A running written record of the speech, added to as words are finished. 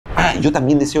yo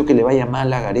también deseo que le vaya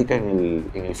mal a Gareca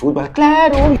en el fútbol.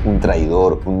 ¡Claro! Un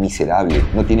traidor, un miserable,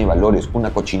 no tiene valores,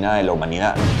 una cochinada de la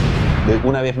humanidad.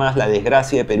 Una vez más, la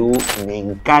desgracia de Perú me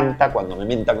encanta cuando me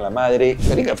mentan la madre.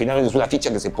 Gareca al final es una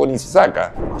ficha que se pone y se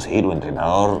saca. Conseguir un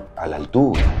entrenador a la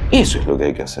altura. Eso es lo que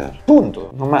hay que hacer.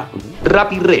 Punto. No más.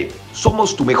 Red.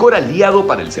 Somos tu mejor aliado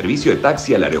para el servicio de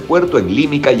taxi al aeropuerto en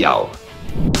Lima y Callao.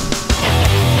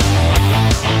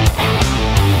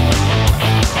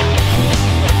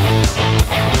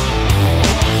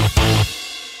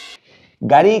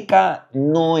 Gareca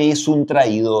no es un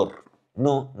traidor.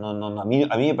 No. A mí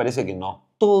me parece que no.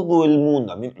 Todo el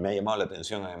mundo, a mí me ha llamado la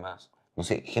atención además. No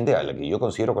sé, gente a la que yo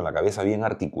considero con la cabeza bien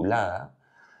articulada,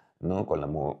 ¿no? Con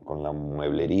la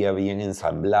mueblería bien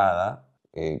ensamblada,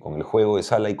 con el juego de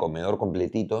sala y comedor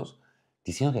completitos,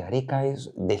 diciendo que Gareca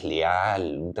es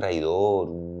desleal, un traidor,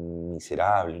 un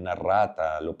miserable, una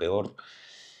rata, lo peor.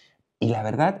 Y la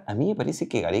verdad, a mí me parece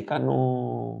que Gareca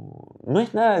no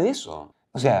es nada de eso.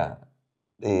 O sea,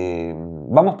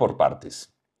 vamos por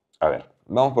partes. A ver,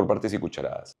 vamos por partes y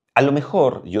cucharadas. A lo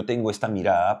mejor yo tengo esta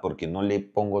mirada porque no le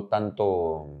pongo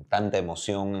tanta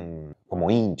emoción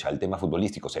como hincha al tema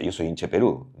futbolístico. O sea, yo soy hincha de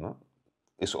Perú, ¿no?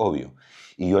 Es obvio.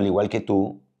 Y yo, al igual que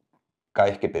tú, cada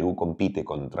vez que Perú compite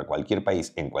contra cualquier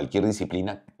país en cualquier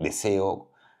disciplina,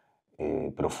 deseo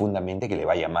profundamente que le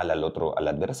vaya mal al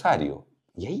adversario.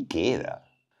 Y ahí queda.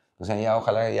 O sea, ya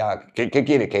ojalá, ya, ¿qué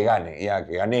quiere? Que gane, ya,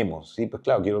 que ganemos. Sí, pues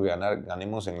claro, quiero que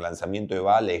ganemos en lanzamiento de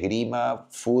bala, esgrima,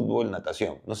 fútbol,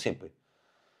 natación. No sé, pues.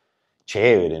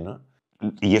 Chévere, ¿no?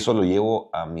 Y eso lo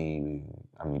llevo a mi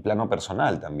plano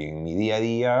personal también. En mi día a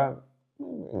día,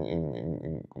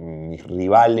 en mis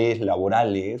rivales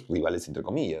laborales, rivales entre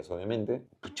comillas, obviamente.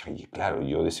 Pucha, y claro,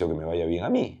 yo deseo que me vaya bien a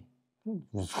mí.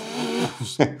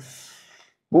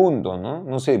 Punto, ¿no?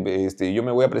 No sé, yo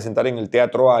me voy a presentar en el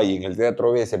teatro A y en el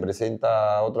teatro B se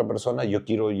presenta otra persona, yo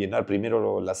quiero llenar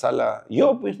primero la sala,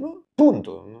 yo pues, ¿no?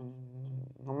 Punto,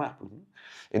 no más. Pues, ¿no?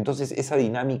 Entonces, esa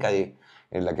dinámica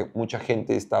en la que mucha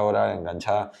gente está ahora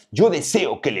enganchada, yo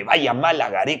deseo que le vaya mal a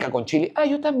Gareca con Chile,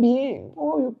 yo también,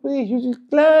 obvio, pues,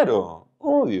 claro,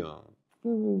 obvio.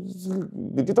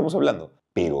 ¿De qué estamos hablando?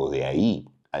 Pero de ahí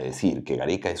a decir que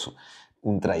Gareca es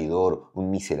un traidor,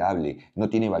 un miserable, no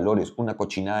tiene valores, una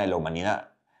cochinada de la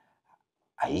humanidad.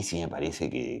 Ahí sí me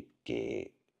parece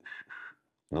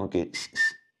 ¿no? que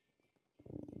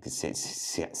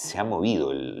se ha movido.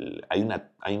 Hay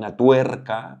una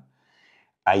tuerca,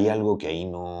 hay algo que ahí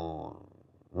no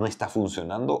está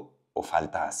funcionando o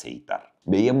falta aceitar.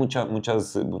 Veía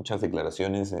muchas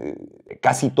declaraciones,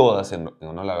 casi todas,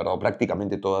 no la verdad,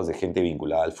 prácticamente todas de gente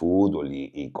vinculada al fútbol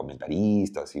y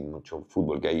comentaristas y mucho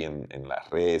fútbol que hay en las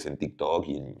redes, en TikTok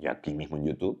y aquí mismo en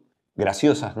YouTube.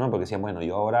 Graciosas, ¿no? Porque decían, bueno,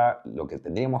 yo ahora lo que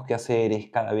tendríamos que hacer es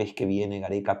cada vez que viene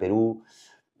Gareca a Perú,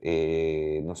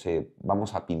 no sé,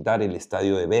 vamos a pintar el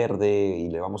estadio de verde y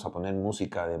le vamos a poner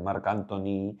música de Marc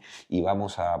Anthony y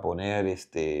vamos a poner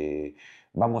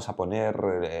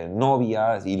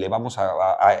novias y le vamos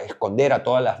a esconder a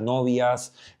todas las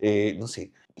novias, no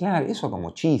sé. Claro, eso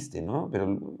como chiste, ¿no?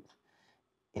 Pero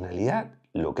en realidad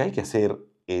lo que hay que hacer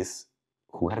es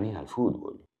jugar bien al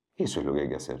fútbol. Eso es lo que hay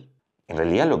que hacer. En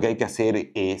realidad lo que hay que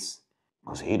hacer es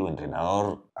conseguir un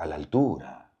entrenador a la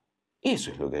altura.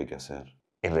 Eso es lo que hay que hacer.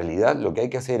 En realidad lo que hay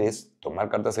que hacer es tomar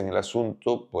cartas en el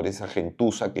asunto por esa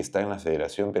gentuza que está en la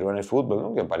Federación Peruana de Fútbol,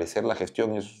 ¿no? Que al parecer la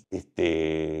gestión es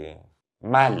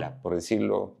mala, por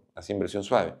decirlo así en versión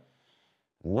suave,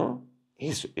 ¿no?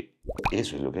 Eso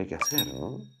es lo que hay que hacer,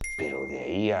 ¿no? Pero de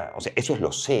ahí o sea, eso es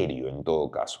lo serio en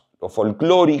todo caso. Lo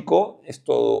folclórico es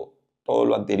todo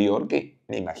lo anterior, que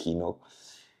me imagino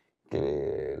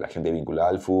que la gente vinculada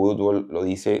al fútbol lo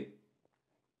dice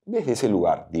desde ese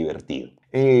lugar, divertido.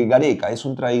 ¿Gareca es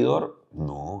un traidor?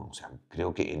 No, o sea,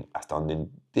 creo que hasta donde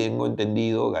tengo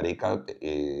entendido, Gareca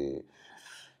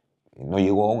no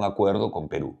llegó a un acuerdo con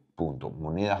Perú. Punto.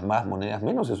 Monedas más, monedas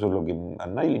menos, eso es lo que a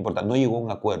nadie le importa. No llegó a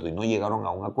un acuerdo y no llegaron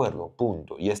a un acuerdo.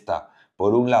 Punto. Y ya está.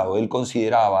 Por un lado, él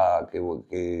consideraba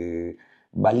que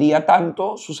valía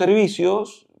tanto sus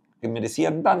servicios, que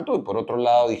merecían tanto, y por otro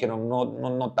lado dijeron,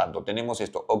 no tanto, tenemos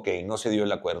esto. Ok, no se dio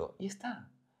el acuerdo. Y ya está.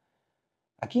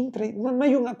 Aquí no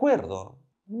hay un acuerdo.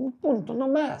 Punto, no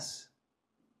más.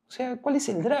 O sea, ¿cuál es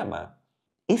el drama?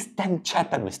 Es tan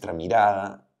chata nuestra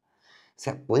mirada. O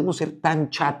sea, podemos ser tan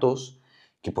chatos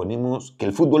que ponemos que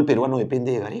el fútbol peruano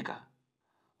depende de Gareca.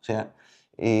 O sea,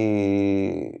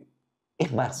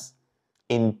 es más,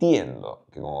 entiendo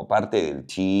que como parte del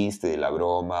chiste, de la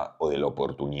broma o de la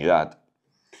oportunidad,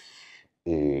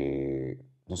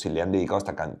 no sé, le han dedicado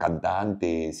hasta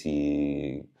cantantes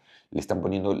y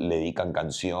le dedican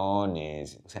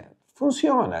canciones. O sea,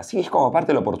 Funciona, sí, es como parte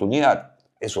de la oportunidad.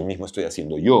 Eso mismo estoy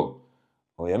haciendo yo.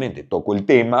 Obviamente, toco el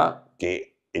tema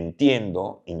que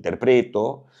entiendo,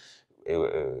 interpreto,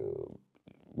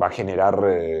 va a generar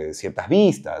ciertas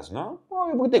vistas, ¿no?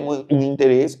 Porque tengo un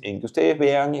interés en que ustedes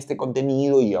vean este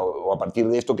contenido y o a partir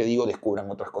de esto que digo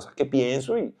descubran otras cosas que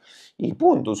pienso y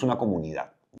punto, es una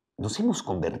comunidad. Nos hemos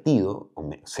convertido,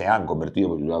 se han convertido,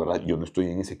 porque la verdad yo no estoy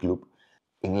en ese club,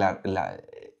 en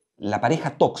la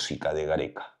pareja tóxica de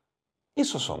Gareca.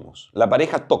 Eso somos, la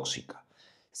pareja tóxica.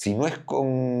 Si no es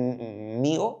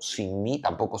conmigo, sin mí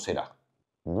tampoco será,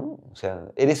 ¿no? O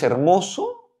sea, eres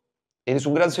hermoso, eres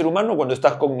un gran ser humano cuando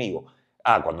estás conmigo.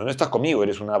 Ah, cuando no estás conmigo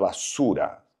eres una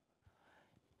basura.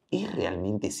 ¿Es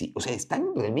realmente sí? O sea,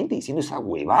 ¿están realmente diciendo esa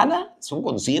huevada? ¿Son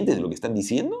conscientes de lo que están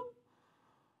diciendo?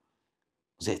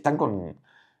 O sea, están con...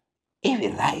 ¿Es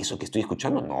verdad eso que estoy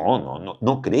escuchando?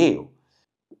 No creo.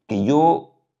 Que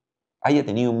yo haya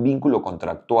tenido un vínculo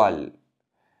contractual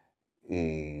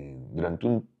durante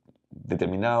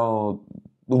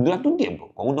durante un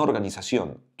tiempo con una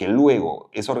organización, que luego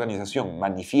esa organización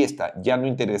manifiesta ya no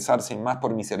interesarse más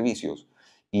por mis servicios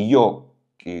y yo,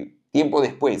 que tiempo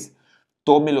después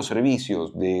tome los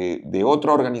servicios de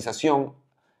otra organización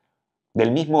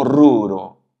del mismo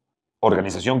rubro,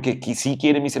 organización que sí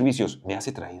quiere mis servicios, ¿me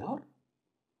hace traidor?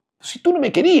 Si tú no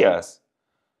me querías.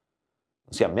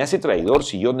 O sea, me hace traidor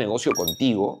si yo negocio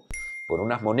contigo por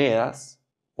unas monedas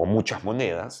o muchas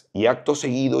monedas y acto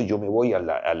seguido yo me voy a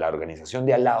la organización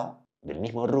de al lado, del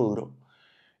mismo rubro,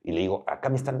 y le digo, acá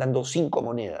me están dando 5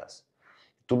 monedas.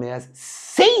 Tú me das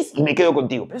 6 y me quedo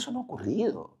contigo. Pero eso no ha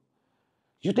ocurrido.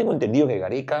 Yo tengo entendido que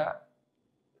Gareca,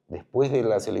 después de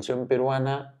la selección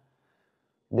peruana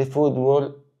de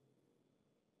fútbol,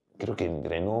 creo que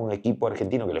entrenó un equipo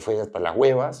argentino que le fue hasta las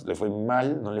huevas, le fue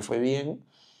mal, no le fue bien.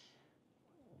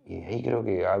 Y ahí creo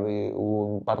que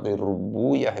hubo un par de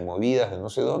bullas, de movidas, de no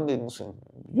sé dónde, no sé.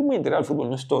 Yo muy enterado del fútbol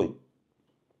no estoy.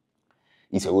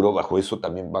 Y seguro bajo eso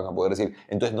también van a poder decir,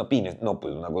 entonces no opines. No,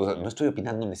 pues una cosa, no estoy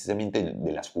opinando necesariamente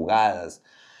de las jugadas,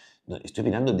 no, estoy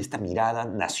opinando de esta mirada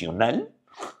nacional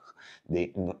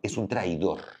de no, es un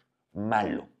traidor,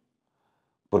 malo.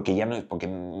 Porque ya no es, porque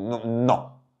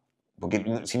no.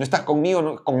 Porque si no estás conmigo,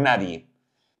 no con nadie.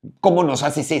 ¿Cómo nos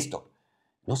haces esto?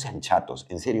 No sean chatos,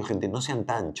 en serio, gente, no sean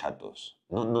tan chatos.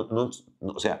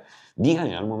 O sea, digan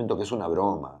en algún momento que es una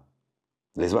broma.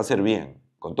 Les va a hacer bien,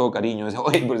 con todo cariño.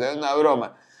 Oye, pues es una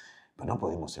broma. Pero no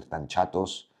podemos ser tan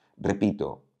chatos,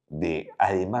 repito, de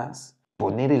además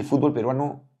poner el fútbol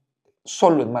peruano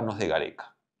solo en manos de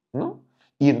Gareca, ¿no?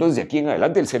 Y entonces de aquí en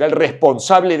adelante él será el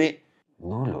responsable de...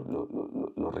 No,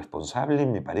 lo responsable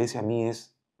me parece a mí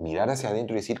es mirar hacia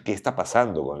adentro y decir qué está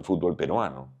pasando con el fútbol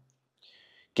peruano.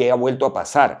 ¿Qué ha vuelto a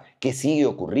pasar? ¿Qué sigue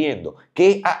ocurriendo?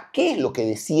 ¿Qué es lo que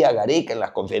decía Gareca en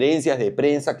las conferencias de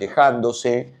prensa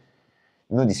quejándose,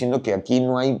 ¿no? Diciendo que aquí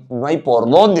no hay por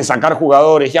dónde sacar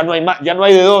jugadores, ya no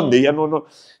hay de dónde, ya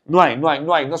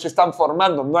no se están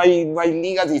formando, no hay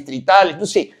ligas distritales, no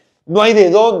sé, no hay de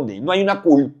dónde, no hay una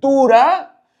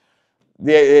cultura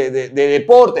de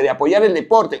deporte, de apoyar el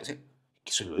deporte. O sea,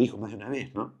 eso lo dijo más de una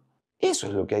vez, ¿no? Eso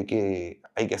es lo que hay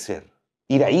que hacer,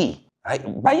 ir ahí. Ay,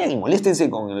 vayan y moléstense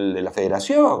con el de la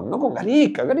federación, no con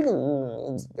Gareca. Gareca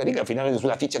al final es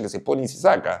una ficha que se pone y se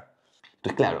saca.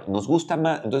 Entonces, claro, nos gusta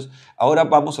más. Entonces, ahora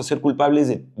vamos a ser culpables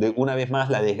de una vez más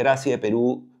la desgracia de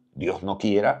Perú, Dios no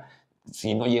quiera,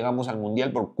 si no llegamos al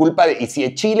Mundial por culpa de... Y si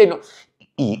es Chile no...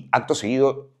 Y acto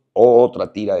seguido,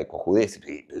 otra tira de cojudez.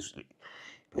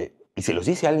 Y se los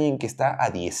dice alguien que está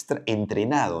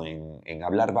entrenado en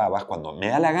hablar babas. Cuando me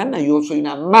da la gana, yo soy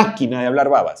una máquina de hablar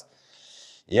babas.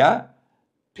 ¿Ya?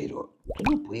 Pero tú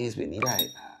no puedes venir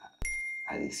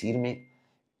a decirme,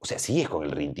 o sea, sigues con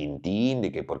el rintintín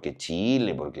de que porque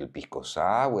Chile, porque el pisco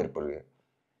sour, porque...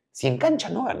 Si en cancha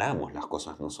no ganamos las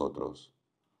cosas nosotros,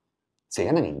 se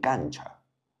ganan en cancha.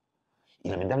 Y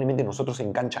lamentablemente nosotros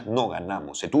en cancha no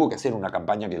ganamos. Se tuvo que hacer una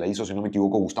campaña que la hizo, si no me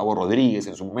equivoco, Gustavo Rodríguez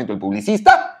en su momento, el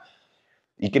publicista,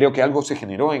 y creo que algo se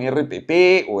generó en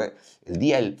RPP, o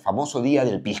el famoso día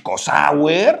del pisco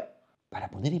sour, para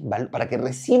poner en valor, para que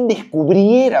recién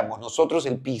descubriéramos nosotros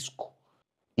el pisco.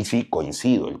 Y sí,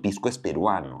 coincido, el pisco es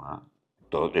peruano,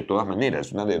 ¿eh? De todas maneras,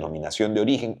 es una denominación de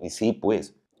origen, y sí,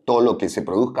 pues, todo lo que se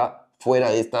produzca fuera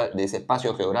de ese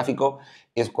espacio geográfico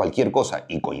es cualquier cosa.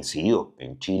 Y coincido,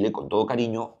 en Chile, con todo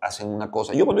cariño, hacen una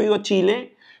cosa. Yo cuando he ido a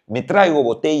Chile, me traigo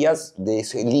botellas de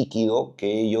ese líquido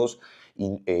que ellos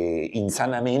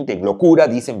insanamente, en locura,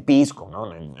 dicen pisco, ¿no?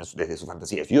 Desde sus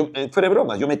fantasías. Yo, fuera de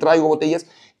bromas, yo me traigo botellas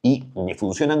y me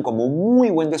funcionan como muy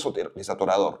buen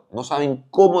desatorador. No saben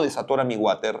cómo desatora mi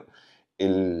water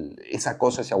esa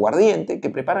cosa, ese aguardiente que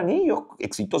preparan ellos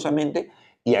exitosamente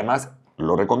Y además,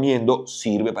 lo recomiendo,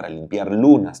 sirve para limpiar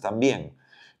lunas también.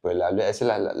 Pues a veces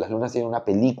las lunas tienen una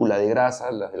película de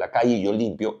grasa, las de la calle, y yo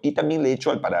limpio. Y también le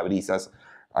echo al parabrisas,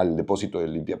 al depósito de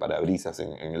limpia parabrisas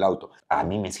en el auto. A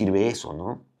mí me sirve eso,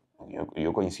 ¿no?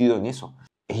 Yo coincido en eso.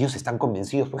 Ellos están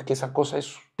convencidos, pues, que esa cosa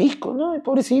es pisco, ¿no?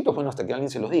 Pobrecitos, bueno, hasta que alguien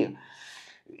se los diga.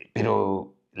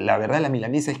 Pero la verdad de la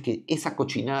milanesa es que esa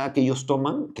cochinada que ellos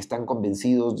toman, que están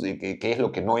convencidos de que es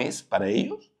lo que no es para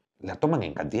ellos, la toman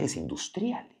en cantidades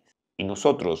industriales. Y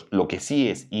nosotros, lo que sí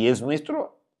es y es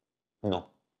nuestro, no.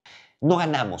 No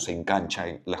ganamos en cancha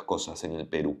las cosas en el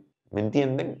Perú, ¿me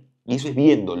entienden? Y eso es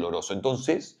bien doloroso.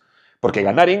 Entonces, porque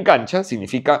ganar en cancha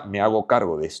significa me hago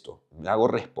cargo de esto, me hago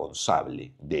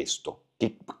responsable de esto.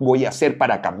 ¿Qué voy a hacer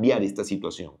para cambiar esta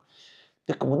situación?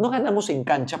 Entonces, como no ganamos en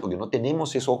cancha porque no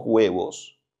tenemos esos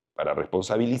huevos para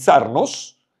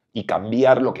responsabilizarnos y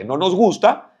cambiar lo que no nos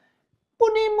gusta,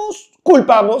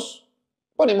 culpamos,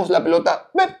 ponemos la pelota,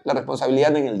 la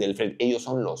responsabilidad en el del frente. Ellos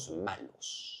son los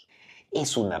malos.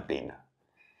 Es una pena.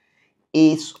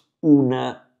 Es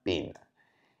una pena.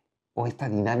 O esta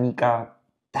dinámica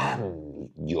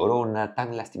tan llorona,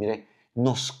 tan lastimera,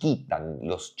 nos quitan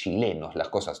los chilenos las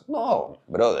cosas. No,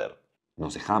 brother,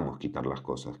 nos dejamos quitar las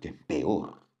cosas, que es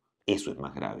peor. Eso es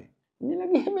más grave.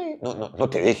 No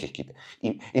te dejes quitar.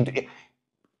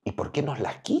 ¿Y por qué nos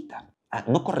las quitan?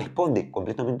 No corresponde,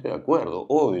 completamente de acuerdo,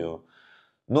 obvio.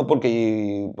 No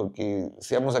porque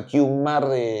seamos aquí un mar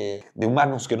de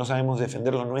humanos que no sabemos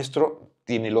defender lo nuestro,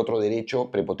 tiene el otro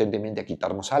derecho prepotentemente a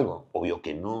quitarnos algo. Obvio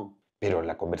que no. Pero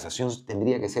la conversación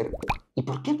tendría que ser, ¿y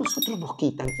por qué nosotros nos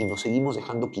quitan y nos seguimos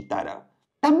dejando quitar?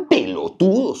 Tan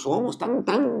pelotudos somos,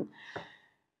 tan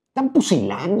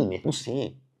pusilánimes, no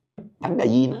sé, tan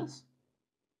gallinas.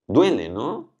 Duele,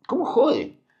 ¿no? ¿Cómo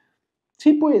jode?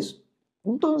 Sí, pues.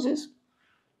 Entonces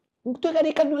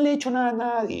Gareca no le ha hecho nada a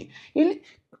nadie.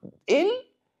 Él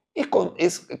es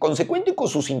consecuente con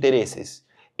sus intereses.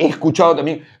 He escuchado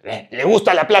también, le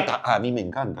gusta la plata. A mí me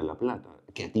encanta la plata.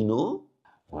 ¿Que a ti no?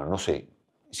 Bueno, no sé.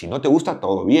 Si no te gusta,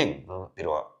 todo bien, ¿no?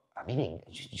 Pero a mí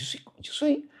yo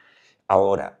soy...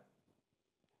 Ahora,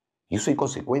 yo soy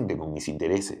consecuente con mis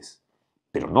intereses.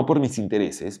 Pero no por mis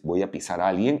intereses voy a pisar a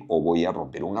alguien o voy a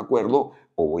romper un acuerdo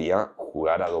o voy a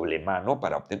jugar a doble mano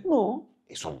para obtener... No,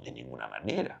 eso de ninguna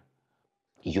manera.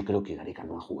 Y yo creo que Gareca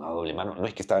no ha jugado doble mano. No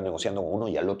es que estaba negociando con uno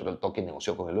y al otro al toque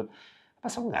negoció con el otro. Ha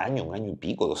pasado un año y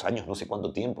pico, 2 años, no sé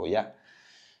cuánto tiempo ya.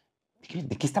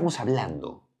 ¿De qué estamos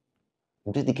hablando?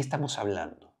 Entonces, ¿de qué estamos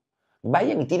hablando?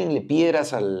 Vayan y tírenle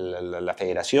piedras a la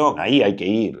federación. Ahí hay que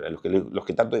ir. A los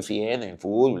que tanto defienden el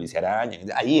fútbol y se arañan.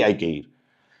 Ahí hay que ir.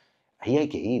 Ahí hay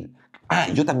que ir.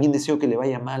 Yo también deseo que le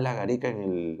vaya mal a Gareca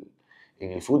en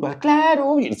el fútbol.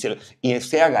 Claro, y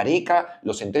sea Gareca,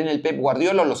 los entrene el Pep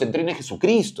Guardiola o los entrene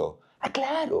Jesucristo.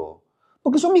 Claro,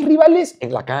 porque son mis rivales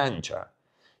en la cancha.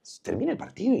 Termina el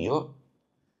partido y yo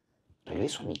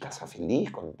regreso a mi casa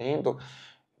feliz, contento.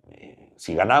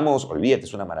 Si ganamos, olvídate,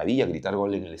 es una maravilla gritar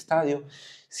gol en el estadio.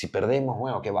 Si perdemos,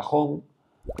 bueno, qué bajón.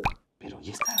 Pero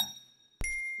ya está.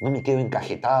 No me quedo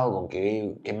encajetado con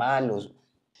que qué malos.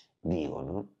 Digo,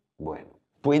 ¿no? Bueno.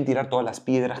 Pueden tirar todas las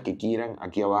piedras que quieran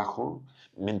aquí abajo,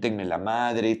 méntenme la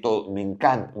madre, todo. Me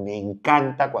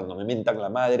encanta cuando me mentan la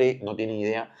madre, no tienen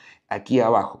idea, aquí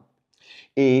abajo.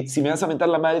 Si me vas a mentar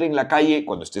la madre en la calle,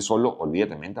 cuando estés solo,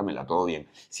 olvídate, méntamela, todo bien.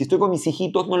 Si estoy con mis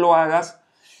hijitos, no lo hagas,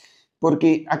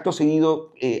 porque acto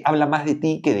seguido habla más de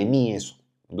ti que de mí eso.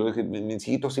 Entonces mis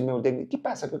hijitos sí me voltean, ¿qué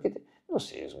pasa? No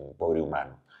sé, es un pobre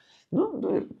humano, ¿no?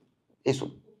 Entonces,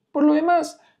 eso. Por lo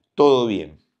demás, todo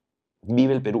bien.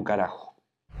 Vive el Perú, carajo.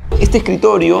 Este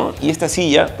escritorio y esta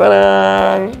silla,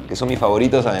 ¡tarán!, que son mis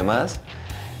favoritos además,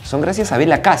 son gracias a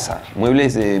Bella Casa,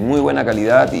 muebles de muy buena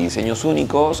calidad y diseños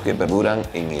únicos que perduran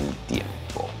en el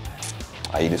tiempo.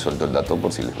 Ahí les suelto el dato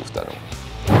por si les gustaron.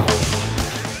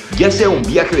 Ya sea un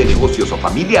viaje de negocios o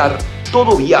familiar,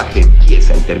 todo viaje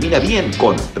empieza y termina bien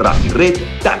con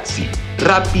RappiRed Taxi.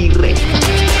 RappiRed.